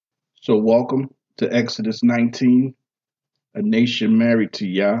So, welcome to Exodus 19, a nation married to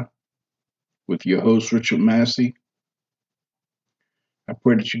Yah, with your host, Richard Massey. I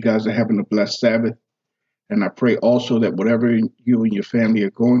pray that you guys are having a blessed Sabbath. And I pray also that whatever you and your family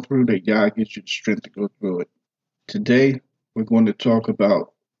are going through, that Yah gives you the strength to go through it. Today, we're going to talk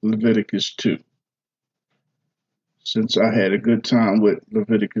about Leviticus 2. Since I had a good time with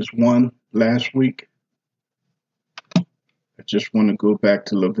Leviticus 1 last week, I just want to go back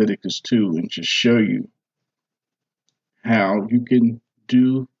to Leviticus 2 and just show you how you can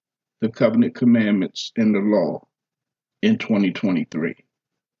do the covenant commandments in the law in 2023.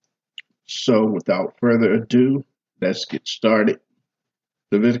 So without further ado, let's get started.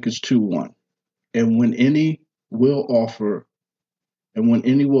 Leviticus 2:1. And when any will offer a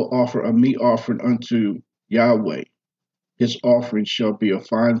meat offering unto Yahweh, his offering shall be of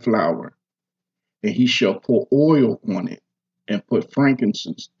fine flour, and he shall pour oil on it and put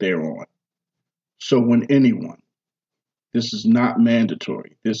frankincense thereon. So when anyone, this is not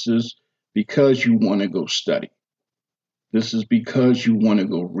mandatory. This is because you want to go study. This is because you want to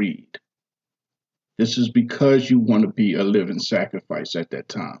go read. This is because you want to be a living sacrifice at that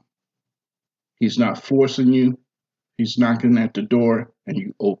time. He's not forcing you. He's knocking at the door and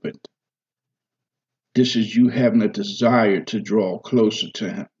you opened. This is you having a desire to draw closer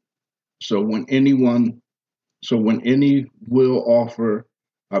to him. So when any will offer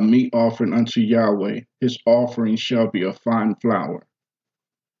a meat offering unto Yahweh, his offering shall be of fine flour,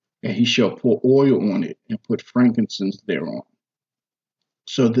 and he shall pour oil on it and put frankincense thereon.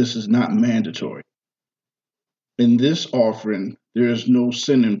 So this is not mandatory. In this offering, there is no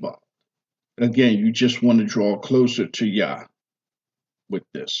sin involved. Again, you just want to draw closer to Yah with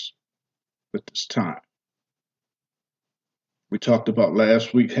this time. We talked about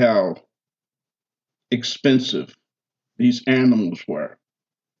last week how expensive these animals were,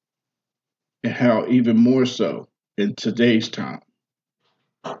 and how even more so in today's time,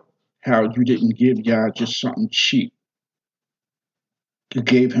 how you didn't give Yah just something cheap. You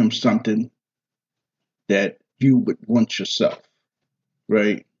gave him something that you would want yourself,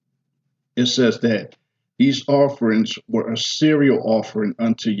 right? It says that these offerings were a cereal offering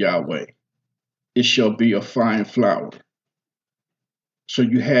unto Yahweh. It shall be of fine flour. So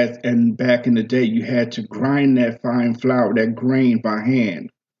you had, and back in the day, you had to grind that fine flour, that grain by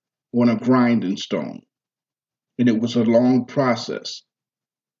hand on a grinding stone. And it was a long process.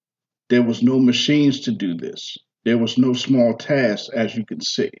 There was no machines to do this. There was no small task, as you can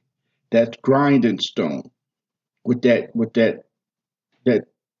see. That grinding stone with that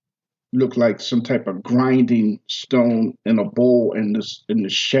looked like some type of grinding stone in a bowl in the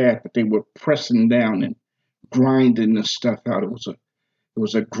shack that they were pressing down and grinding the stuff out. It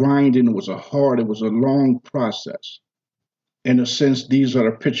was a grinding, it was a long process. In a sense, these are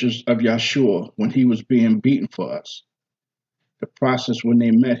the pictures of Yeshua when he was being beaten for us. The process when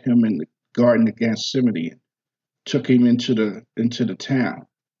they met him in the Garden of Gethsemane and took him into the town.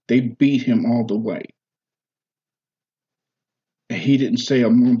 They beat him all the way. And he didn't say a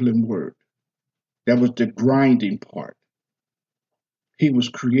mumbling word. That was the grinding part. He was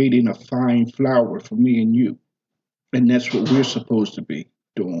creating a fine flour for me and you. And that's what we're supposed to be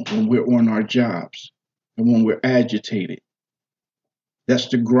doing when we're on our jobs and when we're agitated. That's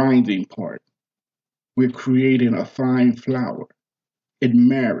the grinding part. We're creating a fine flour. In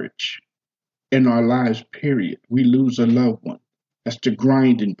marriage, in our lives, period, we lose a loved one. That's the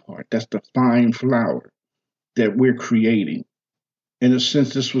grinding part. That's the fine flour that we're creating. In a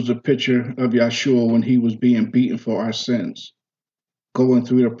sense, this was a picture of Yeshua when he was being beaten for our sins, going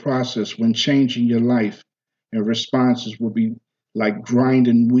through the process when changing your life and responses will be like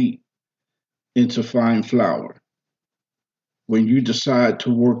grinding wheat into fine flour. When you decide to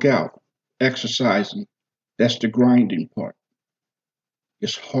work out, exercising, that's the grinding part.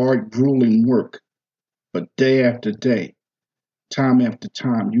 It's hard, grueling work, but day after day, time after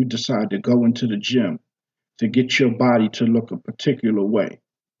time, you decide to go into the gym to get your body to look a particular way,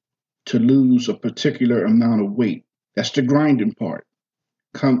 to lose a particular amount of weight. That's the grinding part.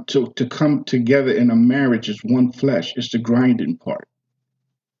 To come together in a marriage as one flesh is the grinding part.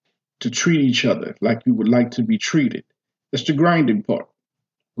 To treat each other like you would like to be treated, that's the grinding part.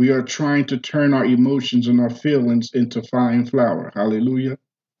 We are trying to turn our emotions and our feelings into fine flour. Hallelujah.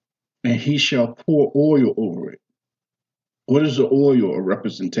 And he shall pour oil over it. What is the oil a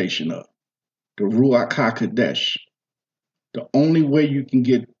representation of? The Ruach HaKodesh. The only way you can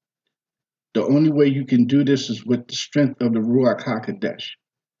do this is with the strength of the Ruach HaKodesh.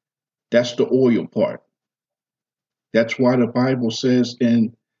 That's the oil part. That's why the Bible says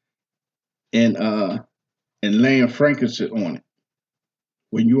in laying frankincense on it.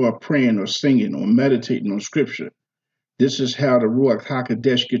 when you are praying or singing or meditating on scripture, this is how the Ruach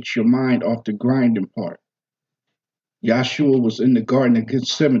HaKodesh gets your mind off the grinding part. Yeshua was in the Garden of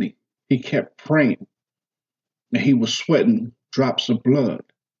Gethsemane. He kept praying, and he was sweating drops of blood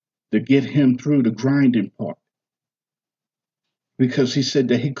to get him through the grinding part. Because he said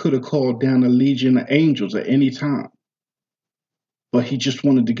that he could have called down a legion of angels at any time, but he just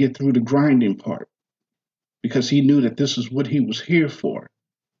wanted to get through the grinding part because he knew that this is what he was here for.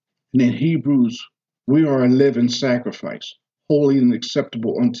 And in Hebrews, we are a living sacrifice, holy and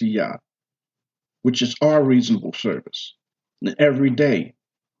acceptable unto Yah, which is our reasonable service. And every day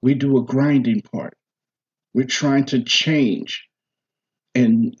we do a grinding part. We're trying to change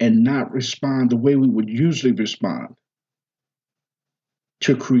and not respond the way we would usually respond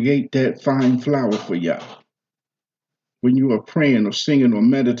to create that fine flour for Yah. When you are praying or singing or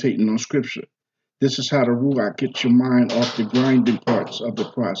meditating on scripture, this is how the Ruach gets your mind off the grinding parts of the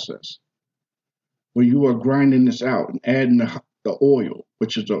process. When you are grinding this out and adding the oil,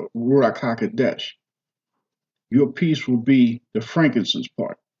 which is the Ruach HaKodesh, your piece will be the frankincense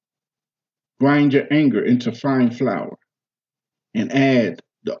part. Grind your anger into fine flour and add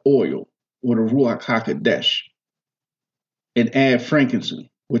the oil or the Ruach HaKodesh and add frankincense,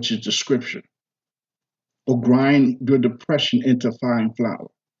 which is the scripture. Or grind your depression into fine flour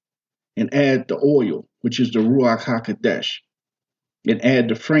and add the oil, which is the Ruach HaKodesh, and add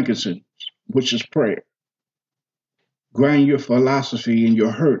the frankincense, which is prayer. Grind your philosophy and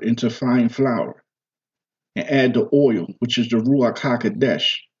your hurt into fine flour and add the oil, which is the Ruach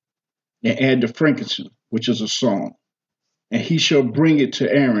HaKodesh, and add the frankincense, which is a song. And he shall bring it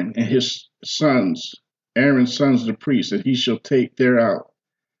to Aaron and his sons, Aaron's sons the priests, and he shall take thereout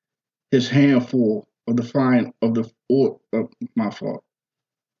his handful of the fine of the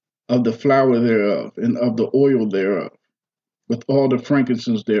of the flour thereof, and of the oil thereof, with all the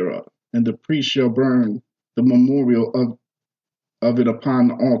frankincense thereof. And the priest shall burn the memorial of it upon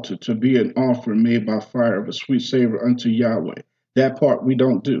the altar to be an offering made by fire of a sweet savor unto Yahweh. That part we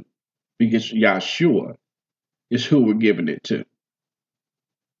don't do because Yeshua is who we're giving it to.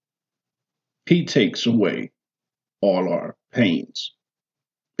 He takes away all our pains.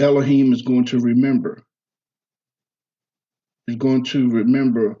 Elohim is going to remember. Is going to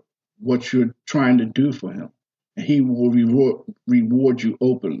remember what you're trying to do for him. And he will reward you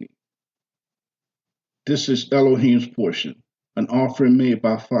openly. This is Elohim's portion, an offering made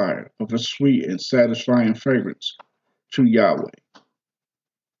by fire of a sweet and satisfying fragrance to Yahweh.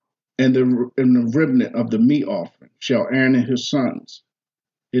 And the remnant of the meat offering shall Aaron and his sons.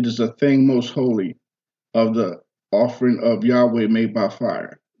 It is a thing most holy of the offering of Yahweh made by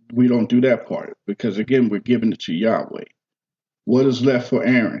fire. We don't do that part because, again, we're giving it to Yahweh. What is left for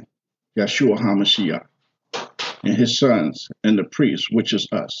Aaron? Yeshua Hamashiach and his sons and the priests, which is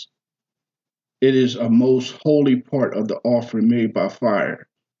us. It is a most holy part of the offering made by fire,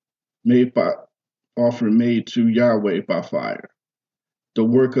 offering made to Yahweh by fire. The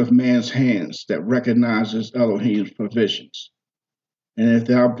work of man's hands that recognizes Elohim's provisions. And if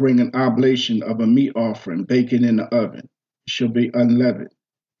thou bring an oblation of a meat offering baking in the oven, it shall be unleavened,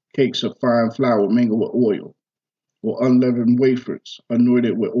 cakes of fine flour mingled with oil, or unleavened wafers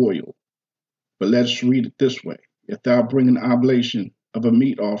anointed with oil. But let us read it this way. If thou bring an oblation of a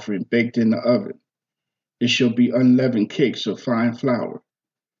meat offering baked in the oven, it shall be unleavened cakes of fine flour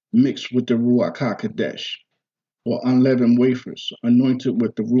mixed with the Ruach HaKodesh, or unleavened wafers anointed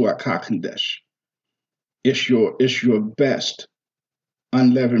with the Ruach HaKodesh. It's your best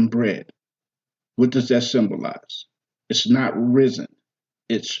unleavened bread. What does that symbolize? It's not risen.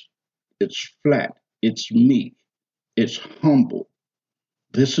 It's flat. It's meek. It's humble.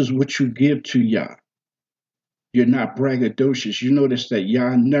 This is what you give to Yah. You're not braggadocious. You notice that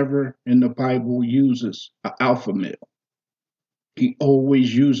Yah never in the Bible uses an alpha male. He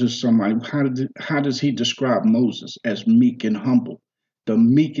always uses somebody. How does he describe Moses? As meek and humble, the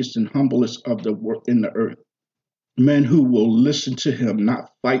meekest and humblest of the work in the earth. Men who will listen to him,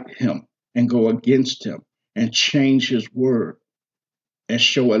 not fight him and go against him and change his word and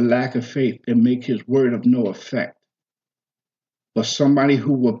show a lack of faith and make his word of no effect. But somebody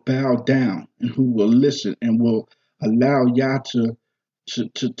who will bow down and who will listen and will allow Yah to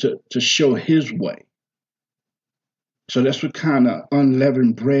show his way. So that's what kind of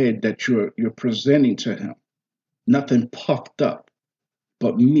unleavened bread that you're presenting to him. Nothing puffed up,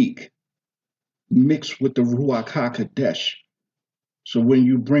 but meek, mixed with the Ruach HaKodesh. So when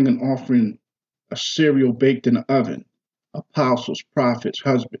you bring an offering, a cereal baked in the oven, apostles, prophets,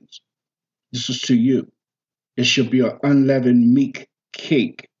 husbands, this is to you. It should be an unleavened meek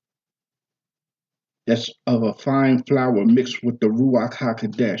cake that's of a fine flour mixed with the Ruach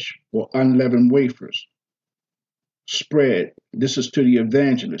HaKodesh, or unleavened wafers. Spread. This is to the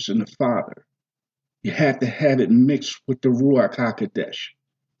evangelist and the father. You have to have it mixed with the Ruach HaKodesh.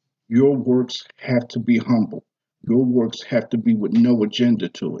 Your works have to be humble. Your works have to be with no agenda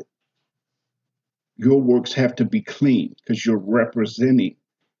to it. Your works have to be clean because you're representing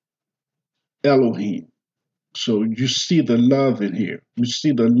Elohim. So you see the love in here. You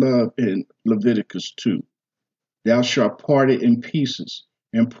see the love in Leviticus 2. Thou shalt part it in pieces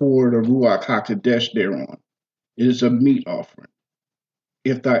and pour the Ruach HaKodesh thereon. It is a meat offering.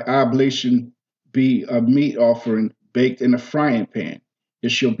 If thy oblation be a meat offering baked in a frying pan,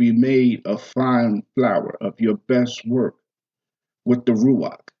 it shall be made of fine flour of your best work with the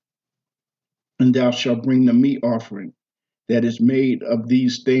Ruach. And thou shalt bring the meat offering that is made of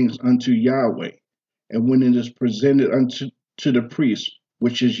these things unto Yahweh. And when it is presented unto the priest,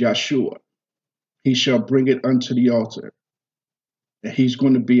 which is Yeshua, he shall bring it unto the altar. And he's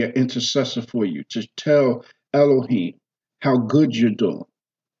going to be an intercessor for you to tell Elohim how good you're doing.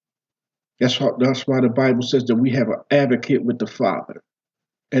 That's why the Bible says that we have an advocate with the Father.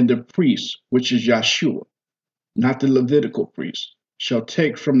 And the priest, which is Yeshua, not the Levitical priest, shall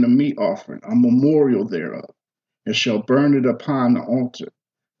take from the meat offering a memorial thereof, and shall burn it upon the altar,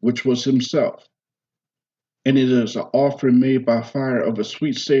 which was himself. And it is an offering made by fire of a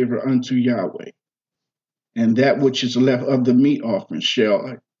sweet savor unto Yahweh. And that which is left of the meat offering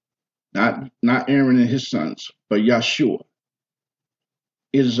shall, not Aaron and his sons, but Yeshua.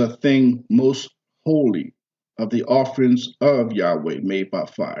 It is a thing most holy of the offerings of Yahweh made by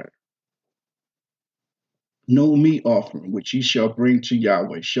fire. No meat offering which ye shall bring to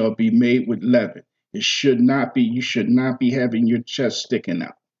Yahweh shall be made with leaven. You should not be having your chest sticking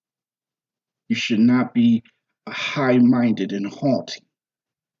out. You should not be high-minded and haughty,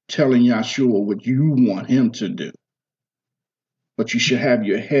 telling Yahshua what you want him to do. But you should have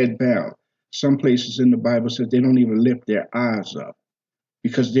your head bowed. Some places in the Bible says they don't even lift their eyes up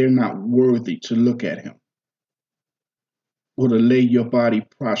because they're not worthy to look at him or to lay your body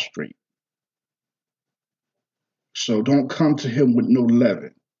prostrate. So don't come to him with no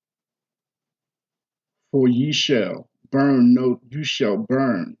leaven. For you shall burn no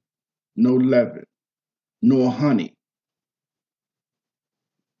leaven, nor honey,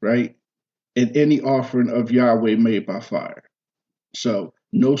 right? In any offering of Yahweh made by fire. So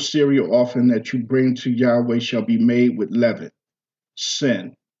no cereal offering that you bring to Yahweh shall be made with leaven.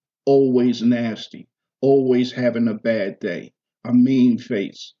 Sin, always nasty, always having a bad day, a mean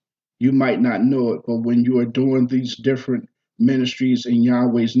face. You might not know it, but when you are doing these different ministries in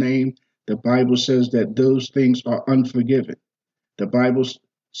Yahweh's name, the Bible says that those things are unforgiven. The Bible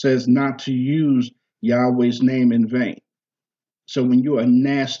says not to use Yahweh's name in vain. So when you're a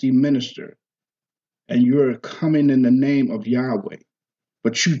nasty minister and you're coming in the name of Yahweh,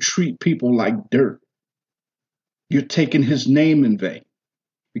 but you treat people like dirt, you're taking his name in vain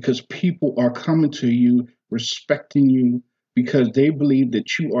because people are coming to you, respecting you because they believe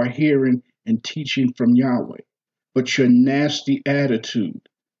that you are hearing and teaching from Yahweh. But your nasty attitude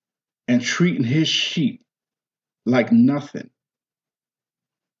and treating his sheep like nothing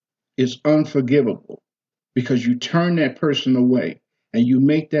is unforgivable because you turn that person away and you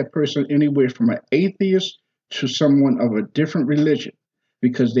make that person anywhere from an atheist to someone of a different religion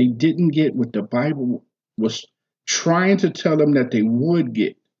because they didn't get what the Bible was trying to tell them that they would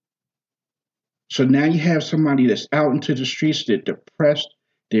get. So now you have somebody that's out into the streets, they're depressed,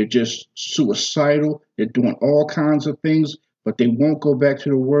 they're just suicidal, they're doing all kinds of things, but they won't go back to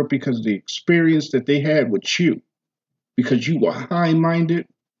the word because of the experience that they had with you, because you were high-minded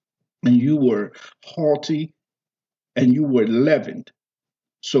and you were haughty and you were leavened.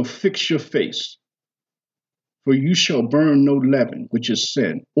 So fix your face. For you shall burn no leaven, which is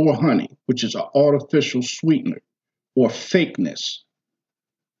sin, or honey, which is an artificial sweetener, or fakeness.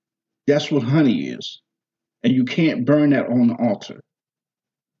 That's what honey is. And you can't burn that on the altar.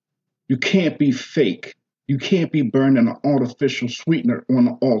 You can't be fake. You can't be burning an artificial sweetener on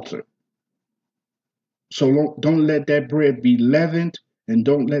the altar. So don't let that bread be leavened, and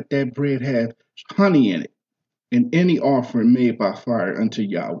don't let that bread have honey in it, in any offering made by fire unto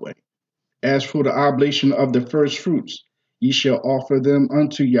Yahweh. As for the oblation of the first fruits, ye shall offer them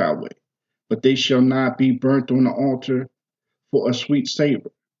unto Yahweh, but they shall not be burnt on the altar for a sweet savor.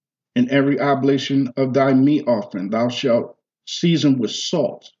 In every oblation of thy meat offering thou shalt season with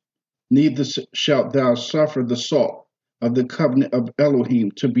salt, neither shalt thou suffer the salt of the covenant of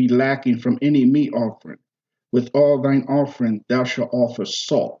Elohim to be lacking from any meat offering. With all thine offering thou shalt offer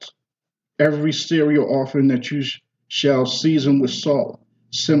salt. Every cereal offering that you shall season with salt,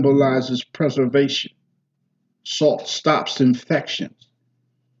 symbolizes preservation. Salt stops infections.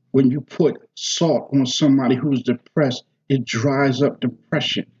 When you put salt on somebody who's depressed, it dries up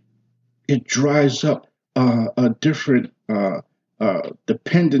depression. It dries up different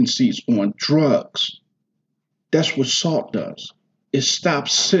dependencies on drugs. That's what salt does. It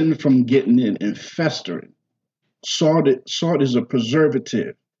stops sin from getting in and festering. Salt is a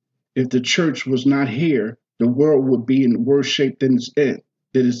preservative. If the church was not here, the world would be in worse shape than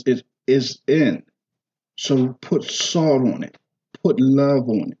it is in. So put salt on it. Put love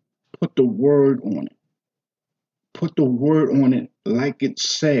on it. Put the word on it. Put the word on it like it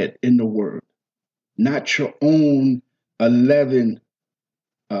said in the word, not your own 11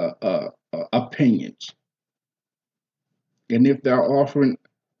 opinions. And if thou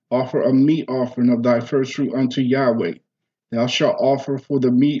offer a meat offering of thy first fruit unto Yahweh, thou shalt offer for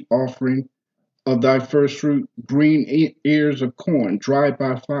the meat offering of thy first fruit green ears of corn dried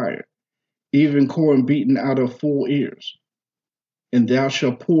by fire, even corn beaten out of full ears. And thou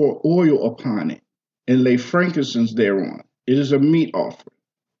shalt pour oil upon it and lay frankincense thereon. It is a meat offering.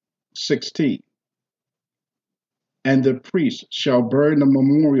 16. And the priest shall burn the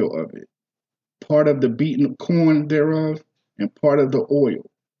memorial of it, part of the beaten corn thereof, and part of the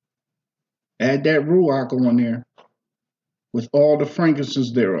oil. Add that ruach on there with all the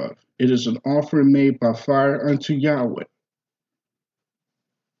frankincense thereof. It is an offering made by fire unto Yahweh.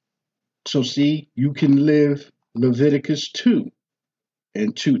 So see, you can live Leviticus 2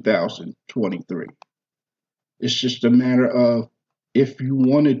 in 2023. It's just a matter of if you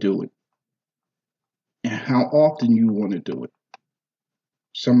want to do it and how often you want to do it.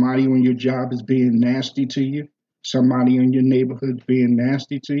 Somebody on your job is being nasty to you. Somebody in your neighborhood is being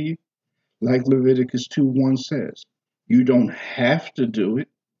nasty to you. Like Leviticus 2:1 says, you don't have to do it.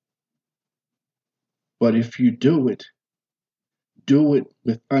 But if you do it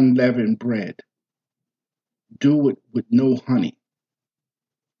with unleavened bread. Do it with no honey,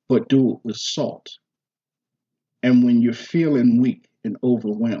 but do it with salt. And when you're feeling weak and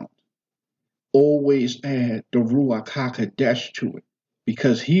overwhelmed, always add the Ruach HaKodesh to it,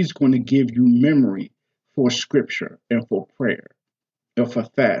 because he's going to give you memory for scripture and for prayer and for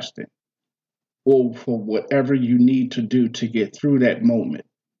fasting or for whatever you need to do to get through that moment.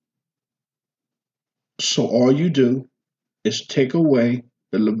 So all you do is take away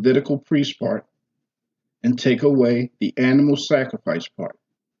the Levitical priest part and take away the animal sacrifice part,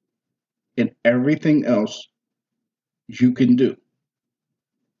 and everything else you can do.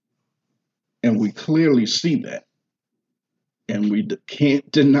 And we clearly see that, and we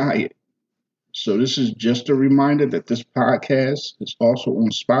can't deny it. So this is just a reminder that this podcast is also on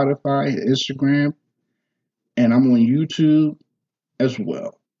Spotify and Instagram, and I'm on YouTube as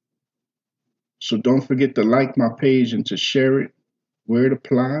well. So don't forget to like my page and to share it where it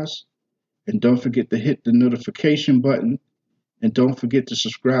applies. And don't forget to hit the notification button, and don't forget to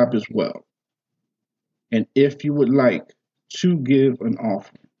subscribe as well. And if you would like to give an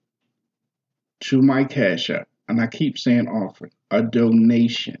offering to my Cash App, and I keep saying offering, a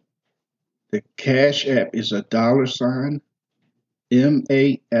donation. The Cash App is $,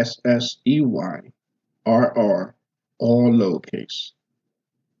 MASSEYRR, all lowercase.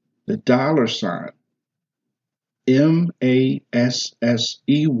 The $,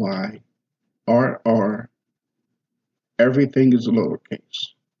 MASSEYRR, everything is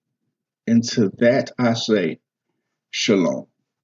lowercase. And to that I say, Shalom.